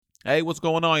Hey, what's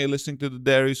going on? You're listening to the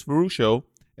Darius Varu Show.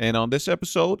 And on this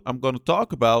episode, I'm going to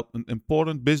talk about an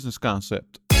important business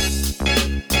concept.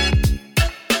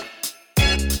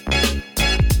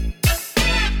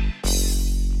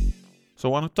 So,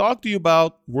 I want to talk to you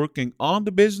about working on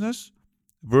the business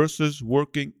versus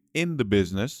working in the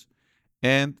business.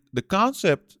 And the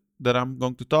concept that I'm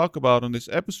going to talk about on this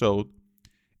episode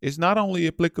is not only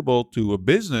applicable to a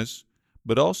business,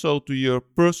 but also to your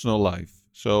personal life.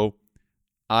 So,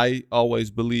 I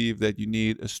always believe that you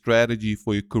need a strategy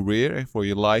for your career and for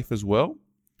your life as well.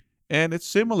 And it's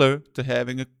similar to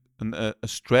having a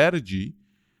strategy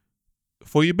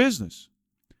for your business.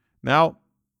 Now,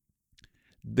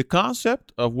 the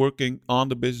concept of working on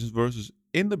the business versus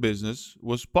in the business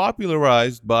was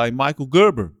popularized by Michael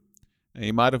Gerber. And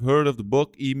you might have heard of the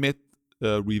book E-Myth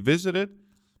Revisited.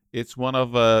 It's one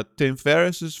of Tim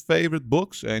Ferriss's favorite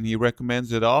books, and he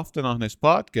recommends it often on his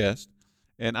podcast.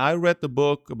 And I read the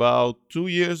book about 2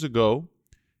 years ago,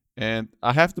 and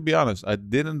I have to be honest, I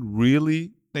didn't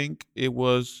really think it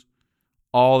was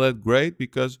all that great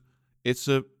because it's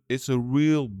a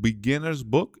real beginner's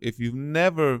book. If you've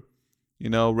never,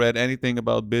 read anything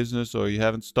about business or you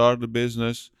haven't started a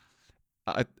business,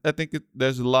 I think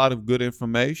there's a lot of good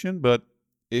information. But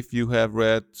if you have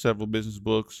read several business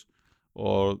books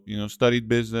or studied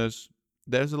business,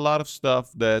 there's a lot of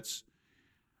stuff that's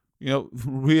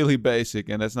really basic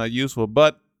and that's not useful.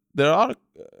 But there are,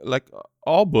 like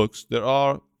all books, there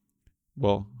are,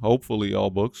 well, hopefully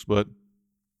all books, but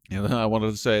I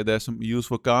wanted to say there's some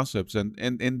useful concepts, and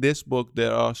in this book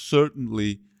there are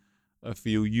certainly a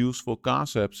few useful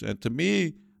concepts. And to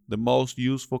me, the most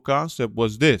useful concept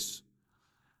was this.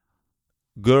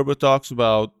 Gerber talks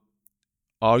about,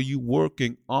 are you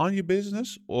working on your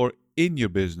business or in your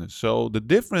business? So the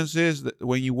difference is that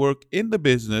when you work in the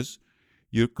business,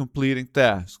 you're completing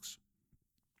tasks.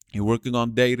 You're working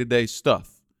on day-to-day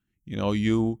stuff.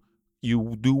 You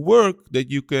do work that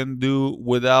you can do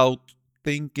without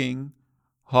thinking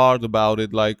hard about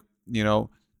it, like,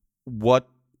 what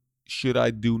should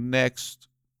I do next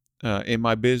in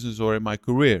my business or in my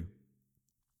career?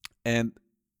 And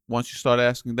once you start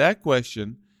asking that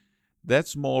question,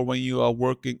 that's more when you are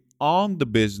working on the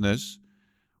business,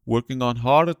 working on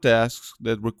harder tasks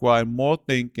that require more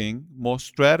thinking, more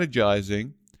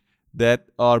strategizing, that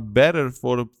are better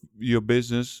for your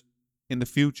business in the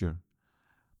future.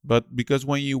 But because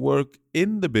when you work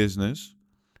in the business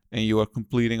and you are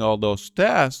completing all those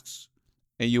tasks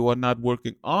and you are not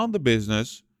working on the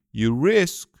business, you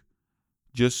risk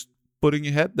just putting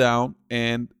your head down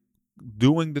and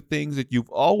doing the things that you've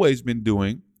always been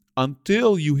doing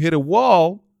until you hit a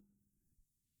wall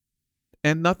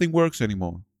and nothing works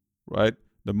anymore, right?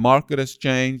 The market has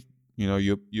changed,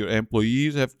 your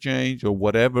employees have changed or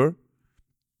whatever,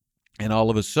 and all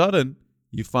of a sudden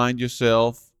you find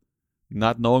yourself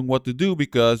not knowing what to do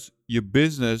because your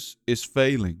business is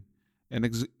failing. And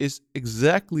it's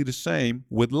exactly the same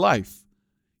with life.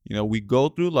 We go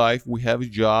through life, we have a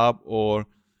job, or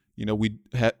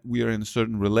we are in a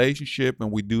certain relationship,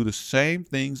 and we do the same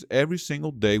things every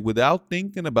single day without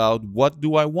thinking about, what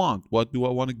do I want? What do I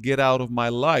want to get out of my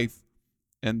life?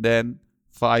 And then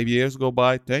 5 years go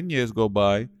by, 10 years go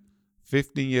by,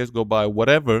 15 years go by,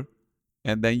 whatever,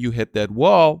 and then you hit that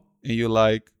wall and you're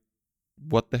like,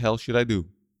 what the hell should I do?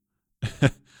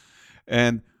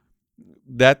 And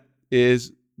that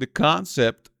is the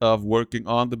concept of working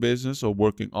on the business or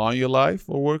working on your life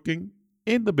or working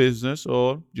in the business,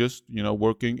 or just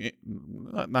working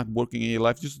not working in your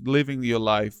life, just living your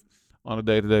life on a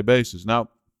day-to-day basis. Now,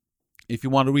 if you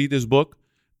want to read this book,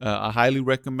 I highly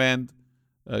recommend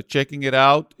checking it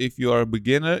out. If you are a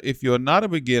beginner, if you're not a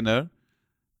beginner,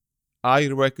 I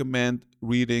recommend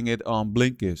reading it on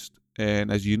Blinkist.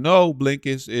 And as you know,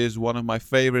 Blinkist is one of my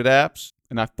favorite apps,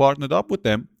 and I've partnered up with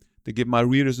them to give my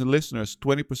readers and listeners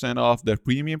 20% off their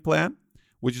premium plan,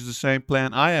 which is the same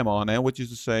plan I am on, and which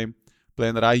is the same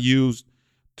plan that I used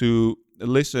to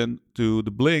listen to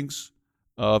the blinks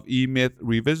of E-Myth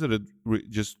Revisited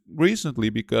just recently,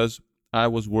 because I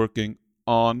was working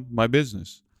on my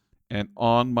business and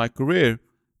on my career.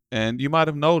 And you might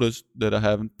have noticed that I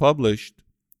haven't published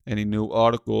any new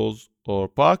articles or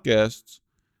podcasts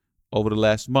over the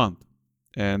last month.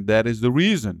 And that is the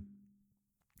reason.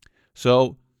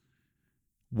 So,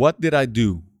 what did I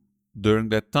do during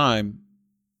that time?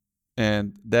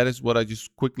 And that is what I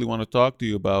just quickly want to talk to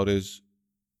you about, is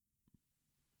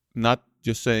not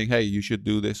just saying, hey, you should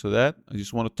do this or that. I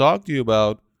just want to talk to you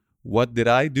about, what did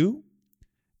I do?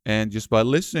 And just by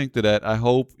listening to that, I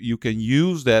hope you can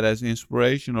use that as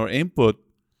inspiration or input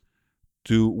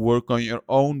to work on your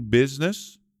own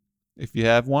business, if you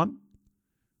have one,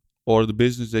 or the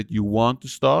business that you want to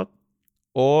start,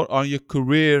 or on your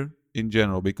career in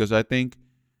general? Because I think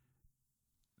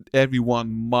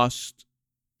everyone must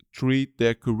treat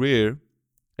their career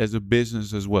as a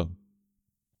business as well.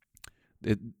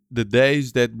 It, the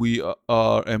days that we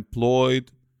are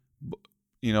employed,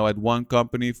 at one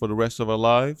company for the rest of our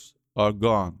lives are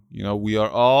gone. We are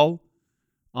all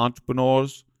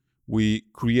entrepreneurs. We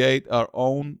create our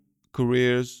own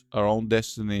careers, our own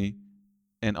destiny,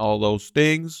 and all those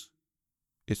things.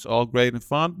 It's all great and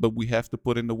fun, but we have to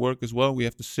put in the work as well. We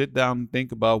have to sit down and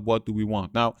think about what do we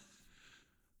want. Now,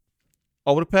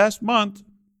 over the past month,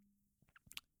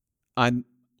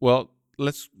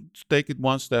 let's take it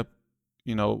one step,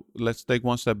 let's take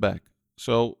one step back.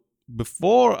 So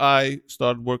before I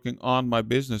started working on my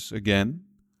business again,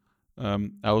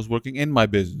 I was working in my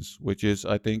business, which is,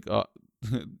 I think,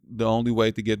 the only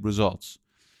way to get results.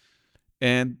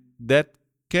 And that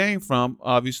came from,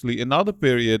 obviously, another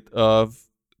period of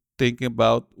thinking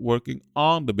about working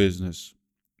on the business.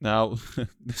 Now,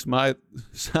 this might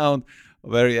sound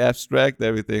very abstract,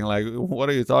 everything. Like, what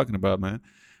are you talking about, man?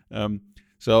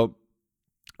 So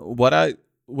when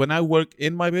I work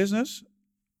in my business,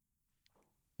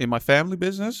 in my family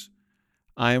business,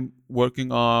 I'm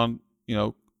working on,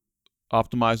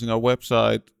 optimizing our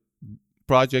website,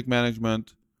 project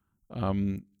management,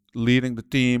 leading the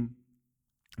team,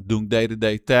 doing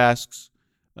day-to-day tasks,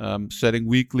 setting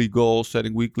weekly goals,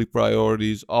 setting weekly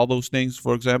priorities, all those things,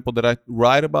 for example, that I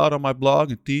write about on my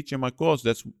blog and teach in my course.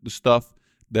 That's the stuff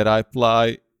that I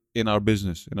apply in our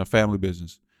business, in our family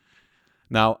business.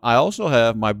 Now, I also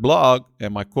have my blog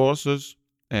and my courses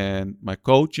and my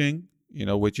coaching,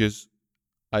 which is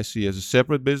I see as a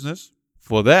separate business.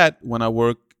 For that, when I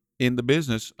work in the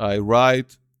business, I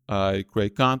write, I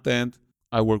create content,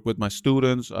 I work with my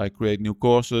students, I create new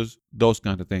courses, those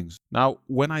kind of things. Now,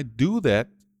 when I do that,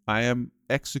 I am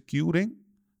executing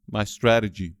my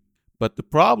strategy. But the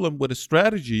problem with a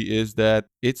strategy is that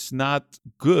it's not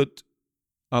good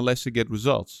unless you get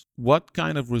results. What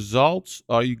kind of results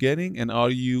are you getting, and are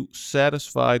you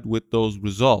satisfied with those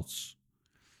results?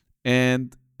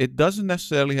 And it doesn't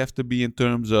necessarily have to be in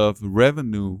terms of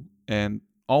revenue, and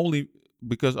only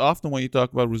because often when you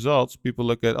talk about results, people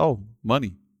look at,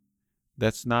 money.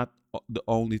 That's not the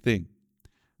only thing.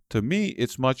 To me,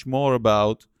 it's much more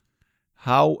about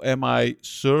how am I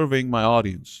serving my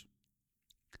audience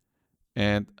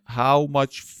and how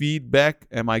much feedback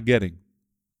am I getting.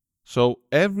 So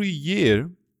every year,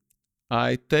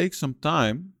 I take some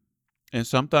time, and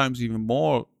sometimes even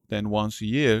more than once a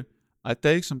year, I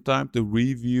take some time to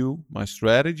review my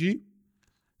strategy,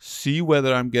 see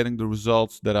whether I'm getting the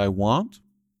results that I want,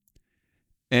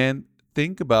 and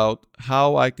think about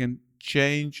how I can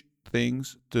change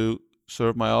things to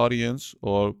serve my audience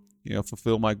or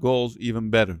fulfill my goals even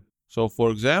better. So,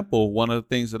 for example, one of the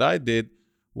things that I did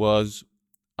was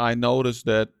I noticed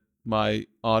that my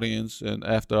audience, and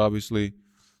after obviously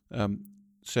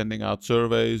sending out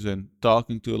surveys and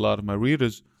talking to a lot of my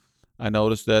readers, I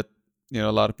noticed that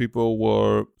a lot of people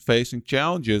were facing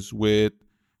challenges with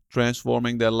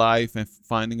transforming their life and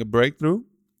finding a breakthrough.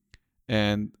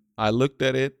 And I looked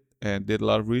at it and did a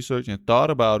lot of research and thought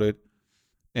about it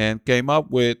and came up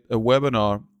with a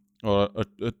webinar or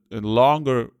a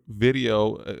longer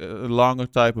video, a longer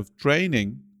type of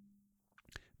training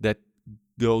that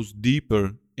goes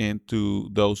deeper into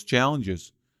those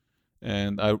challenges.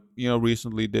 And I,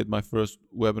 recently did my first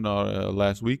webinar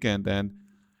last weekend, and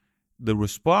the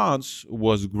response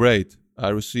was great. I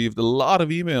received a lot of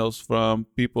emails from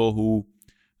people who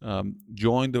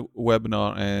joined the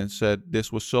webinar and said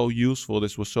this was so useful,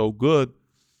 this was so good,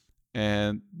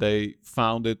 and they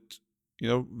found it,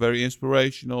 very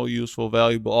inspirational, useful,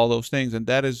 valuable, all those things. And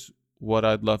that is what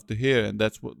I'd love to hear. And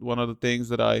that's one of the things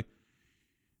that I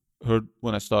heard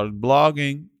when I started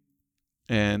blogging.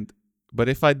 But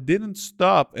if I didn't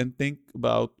stop and think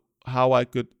about how I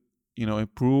could,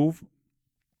 improve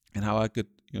and how I could,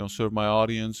 serve my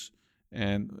audience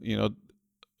and,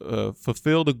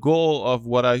 fulfill the goal of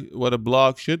what a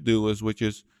blog should do, which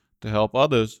is to help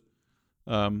others,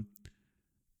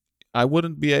 I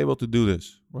wouldn't be able to do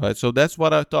this, right? So that's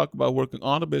what I talk about: working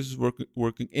on the business,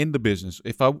 working in the business.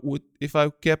 If I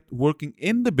kept working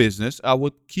in the business, I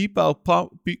would keep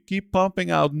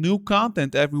pumping out new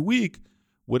content every week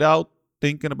without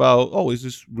thinking about, is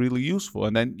this really useful?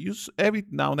 And then every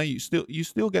now and then you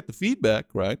still get the feedback,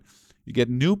 right? You get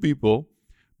new people,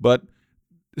 but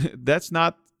that's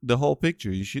not the whole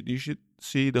picture. You should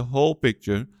see the whole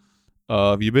picture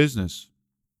of your business.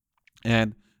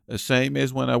 And the same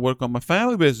is when I work on my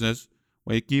family business,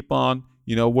 when you keep on,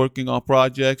 working on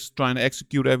projects, trying to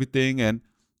execute everything, and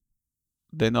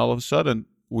then all of a sudden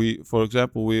for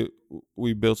example,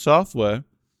 we build software,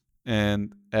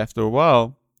 and after a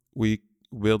while, we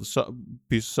build a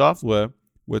piece of software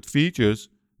with features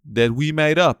that we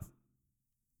made up.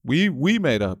 We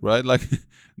made up, right? Like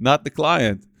not the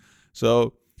client.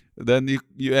 So then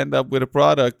you end up with a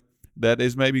product that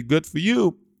is maybe good for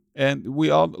you, and we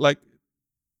all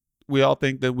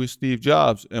think that we're Steve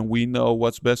Jobs and we know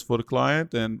what's best for the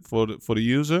client and for the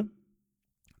user.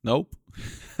 Nope.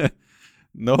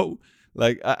 No.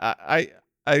 Like I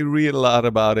read a lot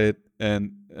about it,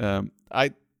 and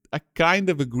I kind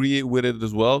of agree with it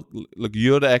as well. Look,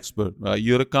 you're the expert, right?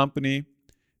 You're the company.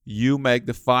 You make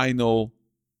the final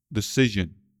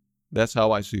decision. That's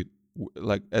how I see it.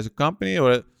 Like as a company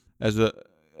or as a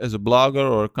as a blogger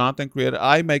or a content creator,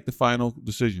 I make the final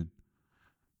decision.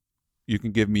 You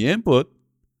can give me input,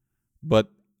 but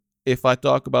if I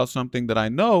talk about something that I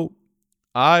know,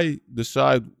 I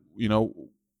decide,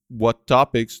 what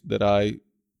topics that I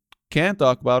can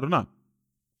talk about or not.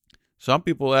 Some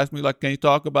people ask me, like, can you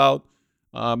talk about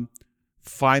um,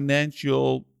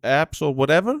 financial apps or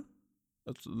whatever?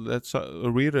 That's a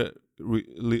reader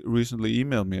recently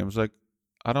emailed me. I was like,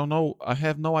 I don't know. I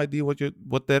have no idea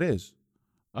what that is.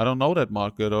 I don't know that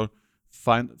market or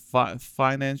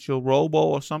financial robo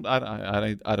or something.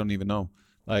 I don't even know.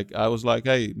 Like I was like,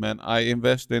 hey man, I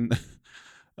invest in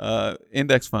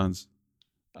index funds.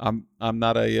 I'm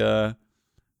not a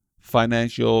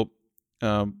financial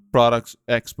products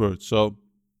expert, so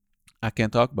I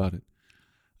can't talk about it.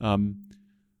 Um,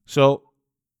 so,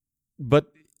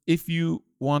 but if you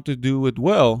want to do it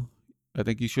well, I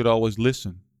think you should always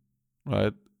listen,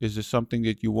 right? Is this something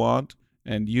that you want?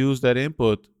 And use that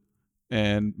input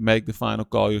and make the final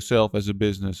call yourself as a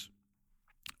business.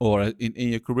 Or in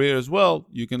your career as well,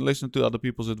 you can listen to other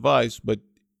people's advice, but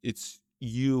it's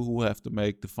you who have to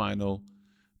make the final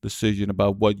decision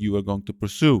about what you are going to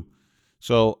pursue.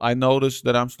 So I noticed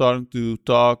that I'm starting to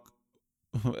talk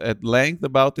at length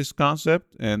about this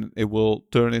concept, and it will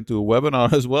turn into a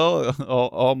webinar as well,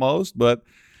 almost. But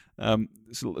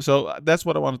so that's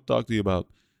what I want to talk to you about.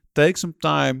 Take some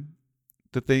time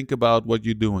to think about what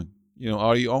you're doing.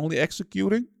 Are you only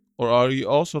executing, or are you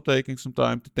also taking some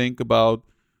time to think about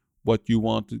what you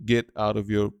want to get out of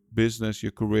your business,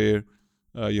 your career,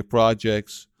 your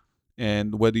projects,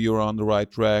 and whether you're on the right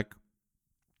track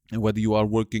and whether you are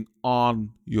working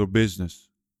on your business.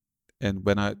 And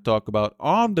when I talk about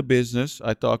on the business,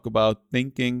 I talk about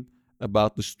thinking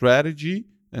about the strategy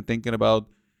and thinking about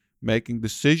making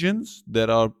decisions that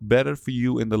are better for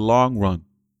you in the long run,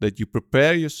 that you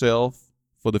prepare yourself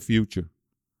for the future.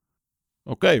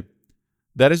 Okay,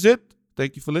 that is it.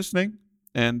 Thank you for listening.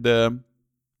 And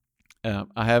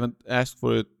I haven't asked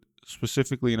for it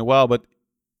specifically in a while, but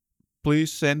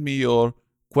please send me your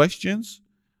questions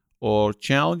or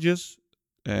challenges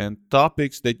and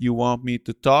topics that you want me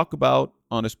to talk about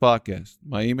on this podcast.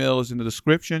 My email is in the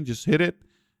description. Just hit it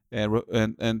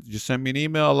and just send me an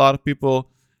email. A lot of people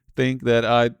think that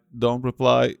I don't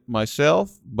reply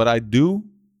myself, but I do.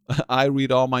 I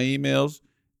read all my emails,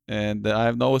 and I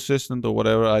have no assistant or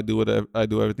whatever. I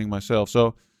do everything myself.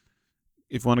 So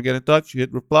if you want to get in touch,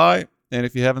 hit reply. And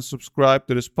if you haven't subscribed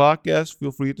to this podcast,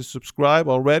 feel free to subscribe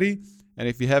already. And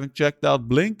if you haven't checked out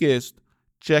Blinkist,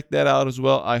 check that out as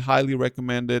well. I highly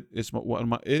recommend it.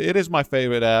 It is my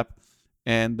favorite app.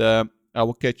 And I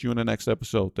will catch you in the next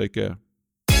episode. Take care.